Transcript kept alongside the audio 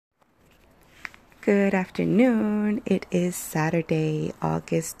Good afternoon. It is Saturday,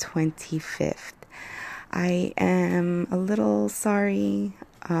 August 25th. I am a little sorry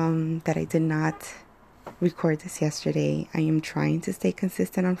that I did not record this yesterday. I am trying to stay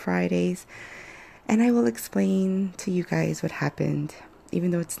consistent on Fridays, and I will explain to you guys what happened.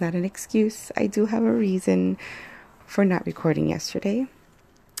 Even though it's not an excuse, I do have a reason for not recording yesterday.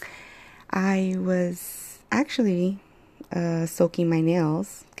 I was actually soaking my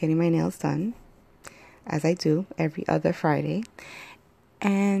nails, getting my nails done, as I do every other Friday.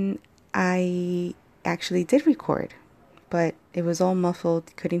 And I actually did record, but it was all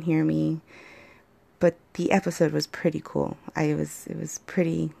muffled, couldn't hear me. But the episode was pretty cool. It was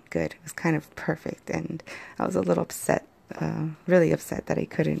pretty good. It was kind of perfect, and I was a little upset, really upset that I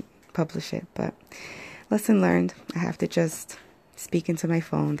couldn't publish it. But lesson learned. I have to just speak into my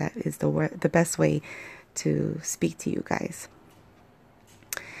phone. That is the best way to speak to you guys.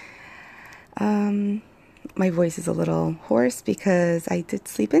 My voice is a little hoarse because I did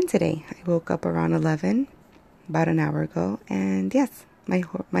sleep in today. I woke up around 11, about an hour ago, and yes,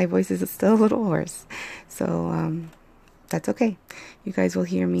 my voice is still a little hoarse. So that's okay. You guys will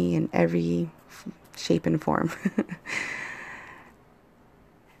hear me in every shape and form.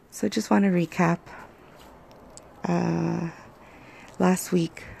 So just want to recap. Last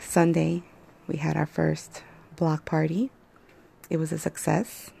week, Sunday, we had our first block party. It was a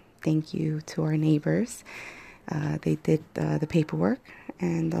success. Thank you to our neighbors. They did the paperwork,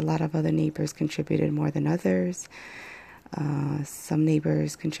 and a lot of other neighbors contributed more than others. Some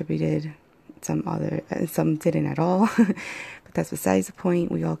neighbors contributed, some didn't at all. But that's besides the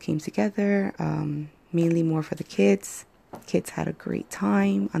point. We all came together, mainly more for the kids. Kids had a great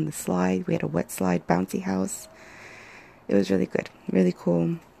time on the slide. We had a wet slide, bouncy house. It was really good, really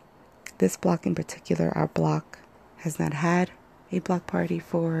cool. This block in particular, our block, has not had a block party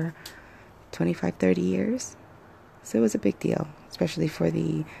for 25, 30 years. So it was a big deal, especially for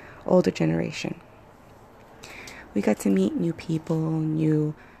the older generation. We got to meet new people,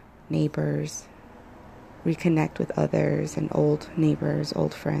 new neighbors, reconnect with others and old neighbors,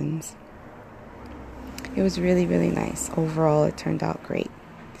 old friends. It was really, really nice. Overall, it turned out great.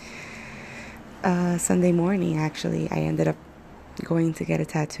 Sunday morning, actually, I ended up going to get a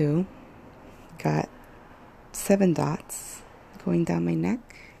tattoo. Got 7 dots going down my neck,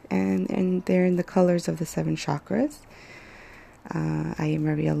 and they're in the colors of the 7 chakras. I am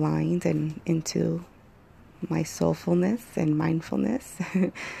very aligned and into my soulfulness and mindfulness.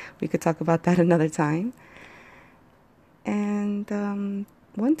 We could talk about that another time. And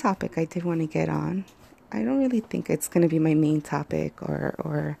one topic I did want to get on, I don't really think it's going to be my main topic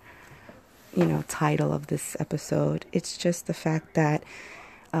or title of this episode. It's just the fact that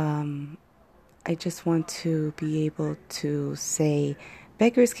I just want to be able to say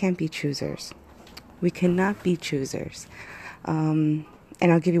beggars can't be choosers. We cannot be choosers. And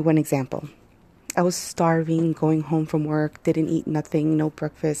I'll give you one example. I was starving, going home from work, didn't eat nothing, no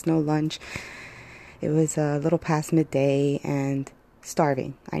breakfast, no lunch. It was a little past midday and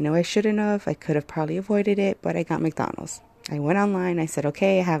starving. I know I shouldn't have. I could have probably avoided it, but I got McDonald's. I went online. I said,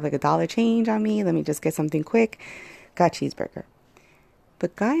 okay, I have like $1 change on me. Let me just get something quick. Got cheeseburger.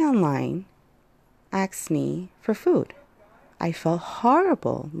 But guy online asked me for food. I felt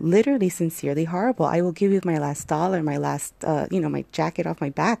horrible, literally, sincerely horrible. I will give you my last dollar, my last, my jacket off my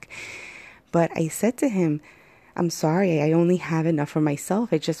back. But I said to him, I'm sorry, I only have enough for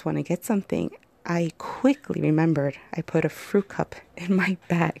myself. I just want to get something. I quickly remembered I put a fruit cup in my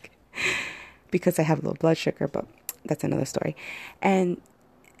bag because I have low blood sugar, but that's another story. And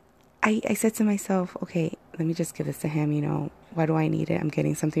I said to myself, okay, let me just give this to him, why do I need it? I'm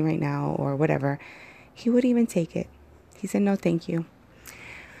getting something right now or whatever. He wouldn't even take it. He said, no, thank you.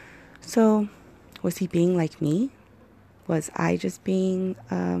 So was he being like me? Was I just being,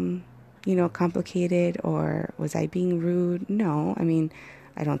 complicated, or was I being rude? No,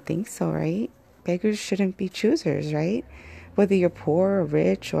 I don't think so, right? Beggars shouldn't be choosers, right? Whether you're poor or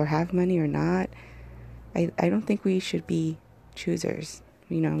rich or have money or not, I don't think we should be choosers.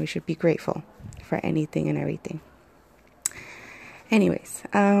 We should be grateful for anything and everything. Anyways,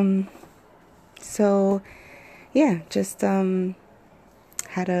 so yeah, just had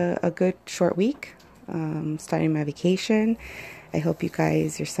a good short week, starting my vacation. I hope you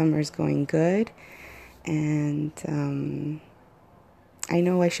guys, your summer's going good. And I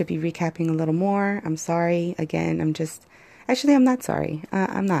know I should be recapping a little more. I'm sorry. Again, I'm not sorry.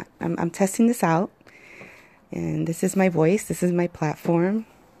 I'm not. I'm testing this out. And this is my voice. This is my platform.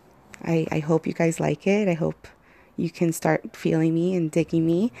 I hope you guys like it. I hope you can start feeling me and digging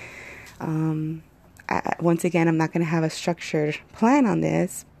me. Once again, I'm not going to have a structured plan on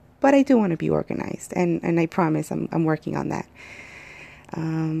this, but I do want to be organized, and I promise I'm working on that.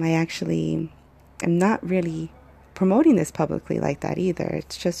 I actually am not really promoting this publicly like that either.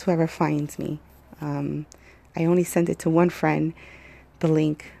 It's just whoever finds me. I only sent it to one friend, the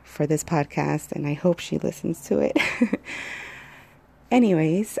link for this podcast, and I hope she listens to it.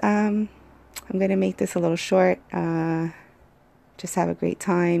 Anyways, I'm going to make this a little short. Just have a great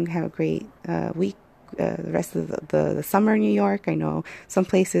time, have a great week, the rest of the summer in New York. I know some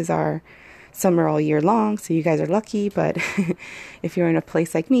places are summer all year long, so you guys are lucky, but if you're in a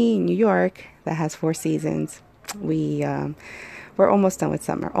place like me in New York that has 4 seasons, we're almost done with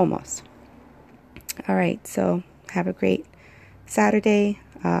summer, almost. All right, so have a great Saturday.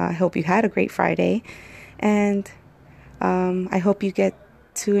 I hope you had a great Friday, and I hope you get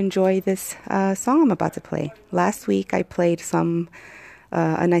to enjoy this song I'm about to play. Last week I played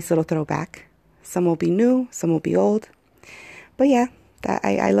a nice little throwback. Some will be new, some will be old, but yeah,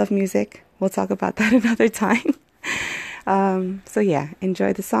 I love music. We'll talk about that another time. So yeah,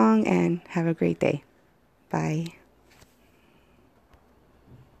 enjoy the song and have a great day. Bye.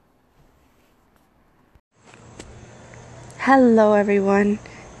 Hello everyone.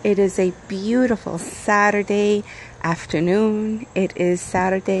 It is a beautiful Saturday afternoon. It is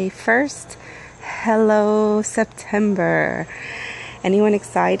Saturday 1st. Hello September. Anyone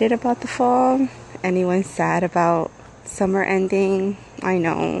excited about the fall? Anyone sad about summer ending? I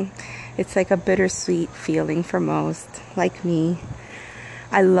know. It's like a bittersweet feeling for most, like me.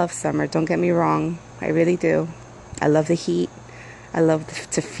 I love summer, don't get me wrong. I really do. I love the heat. I love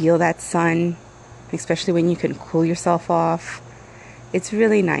to feel that sun, especially when you can cool yourself off. It's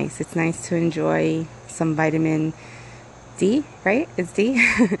really nice. It's nice to enjoy some vitamin D, right? It's D.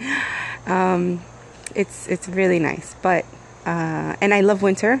 It's really nice. But and I love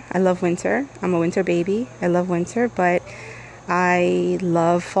winter. I'm a winter baby. I love winter, but I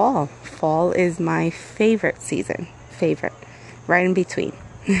love fall. Fall is my favorite season. Right in between.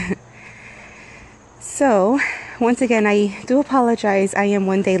 So, once again, I do apologize. I am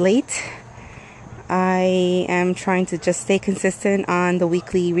one day late. I am trying to just stay consistent on the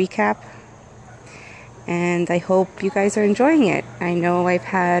weekly recap, and I hope you guys are enjoying it. I know I've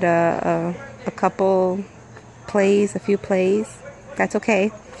had a few plays. That's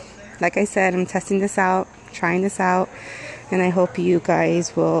okay. Like I said, I'm testing this out, trying this out, and I hope you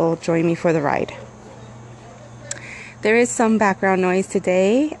guys will join me for the ride. There is some background noise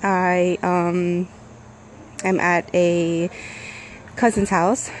today. I am at a cousin's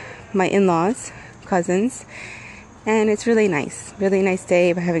house, my in-laws' cousins, and it's really nice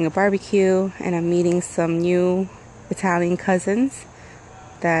day. We're having a barbecue, and I'm meeting some new Italian cousins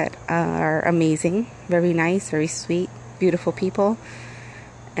that are amazing, very nice, very sweet, beautiful people,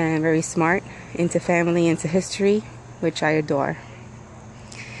 and very smart, into family, into history, which I adore.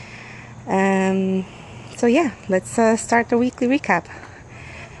 So yeah, let's start the weekly recap.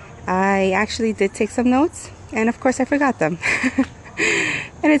 I actually did take some notes, and of course I forgot them.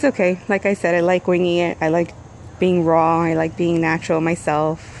 And it's okay. Like I said, I like winging it. I like being raw. I like being natural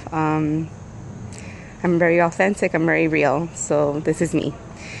myself. I'm very authentic. I'm very real. So this is me.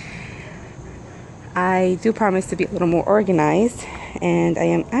 I do promise to be a little more organized, and I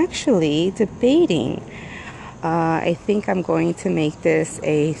am actually debating. I think I'm going to make this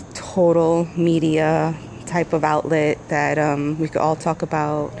a total media type of outlet that we could all talk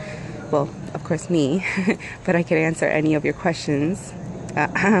about. Well, of course me, but I can answer any of your questions.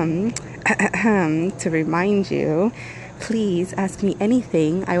 To remind you, please ask me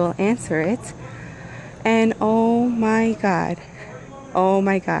anything. I will answer it. And oh my God,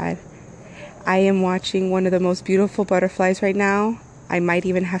 I am watching one of the most beautiful butterflies right now. I might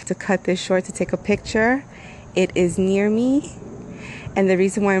even have to cut this short to take a picture. It is near me. And the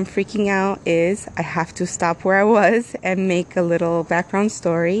reason why I'm freaking out is I have to stop where I was and make a little background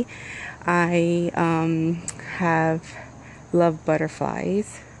story. I have loved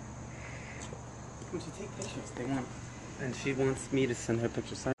butterflies. Would you take pictures? And she wants me to send her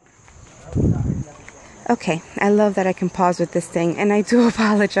pictures. Okay, I love that I can pause with this thing, and I do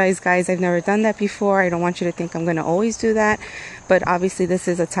apologize, guys. I've never done that before. I don't want you to think I'm going to always do that, but obviously this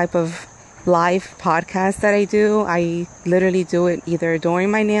is a type of live podcast that I do. I literally do it either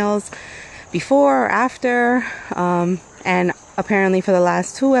during my nails, before or after, and apparently for the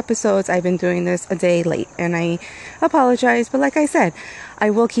last 2 episodes I've been doing this a day late, and I apologize, but like I said, I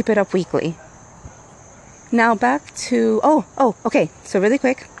will keep it up weekly. Now back to okay, so really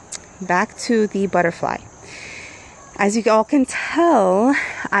quick, back to the butterfly. As you all can tell,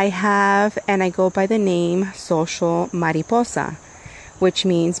 I go by the name Social Mariposa, which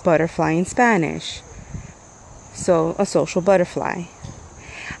means butterfly in Spanish. So, a social butterfly.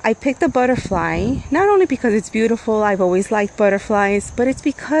 I picked the butterfly, not only because it's beautiful, I've always liked butterflies, but it's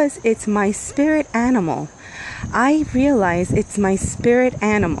because it's my spirit animal. I realize it's my spirit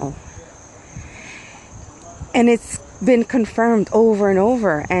animal. And it's been confirmed over and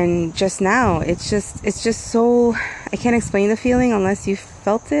over. And just now, it's just so, I can't explain the feeling unless you've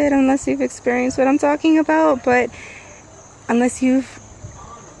felt it, unless you've experienced what I'm talking about. But unless you've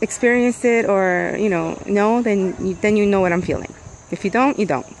experienced it or, then you know what I'm feeling. If you don't, you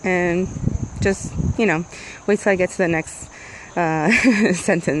don't. And just, wait till I get to the next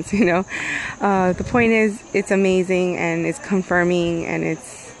sentence, The point is, it's amazing and it's confirming and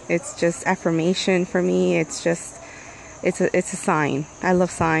it's just affirmation for me. It's a sign. I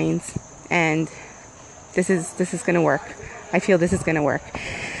love signs, and this is going to work. I feel this is going to work.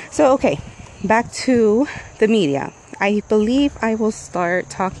 So, okay, back to the media. I believe I will start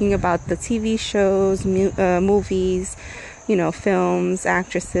talking about the TV shows, movies, films,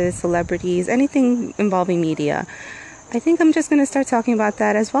 actresses, celebrities, anything involving media. I think I'm just going to start talking about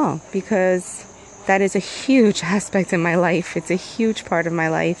that as well, because that is a huge aspect in my life. It's a huge part of my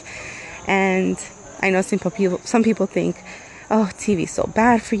life. And I know some people think, oh, TV is so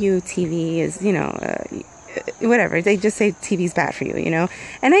bad for you. TV is, whatever. They just say TV is bad for you,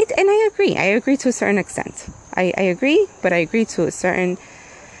 And I agree. I agree to a certain extent. I agree, but I agree to a certain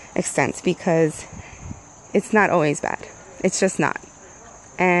extent because it's not always bad. It's just not.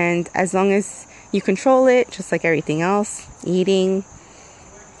 And as long as you control it, just like everything else, eating,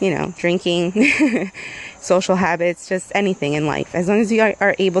 drinking, social habits, just anything in life. As long as you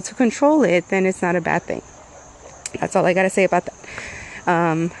are able to control it, then it's not a bad thing. That's all I got to say about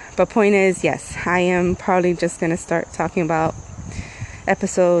that. But point is, yes, I am probably just going to start talking about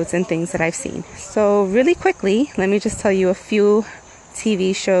episodes and things that I've seen. So really quickly, let me just tell you a few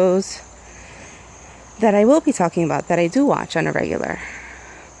TV shows that I will be talking about that I do watch on a regular.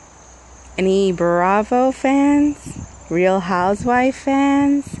 Any Bravo fans? Real Housewife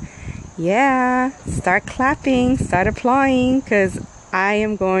fans? Yeah, start clapping, start applauding, because I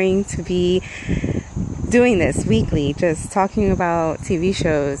am going to be doing this weekly, just talking about TV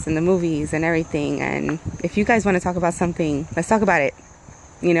shows and the movies and everything. And if you guys want to talk about something, let's talk about it.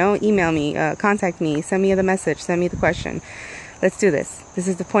 Email me, contact me, send me the message, send me the question. Let's do this. This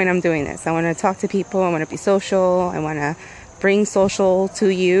is the point I'm doing this. I want to talk to people. I want to be social. I want to bring social to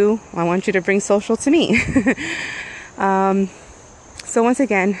you. I want you to bring social to me. So once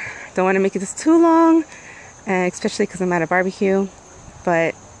again, don't want to make this too long, especially because I'm at a barbecue.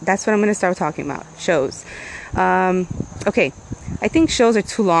 But that's what I'm going to start talking about. Shows. Okay. I think shows are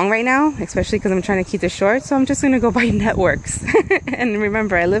too long right now, especially because I'm trying to keep this short. So I'm just going to go by networks. And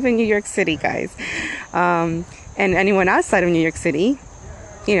remember, I live in New York City, guys. And anyone outside of New York City,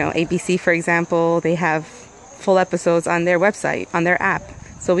 ABC, for example, they have full episodes on their website, on their app.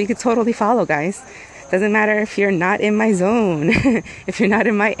 So we could totally follow, guys. Doesn't matter if you're not in my zone, if you're not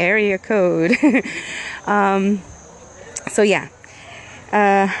in my area code. So yeah,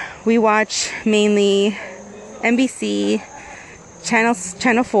 we watch mainly NBC,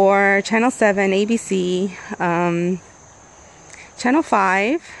 Channel 4, Channel 7, ABC, Channel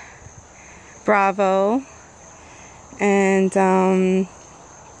 5, Bravo, and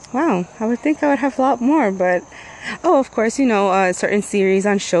wow, I would think I would have a lot more, but of course, certain series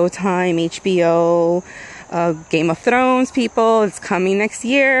on Showtime, HBO, Game of Thrones, people, it's coming next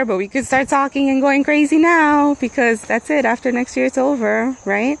year, but we could start talking and going crazy now, because that's it, after next year it's over,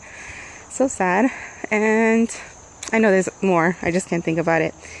 right? So sad. And I know there's more, I just can't think about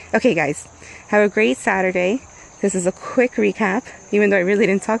it. Okay, guys, have a great Saturday. This is a quick recap, even though I really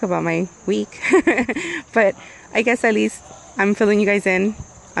didn't talk about my week. But I guess at least I'm filling you guys in.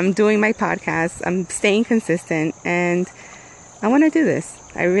 I'm doing my podcast. I'm staying consistent, and I want to do this.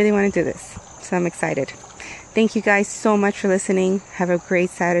 I really want to do this. So I'm excited. Thank you guys so much for listening. Have a great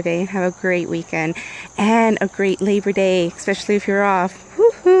Saturday. Have a great weekend and a great Labor Day, especially if you're off.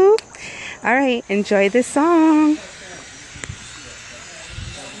 Woohoo! All right. Enjoy this song.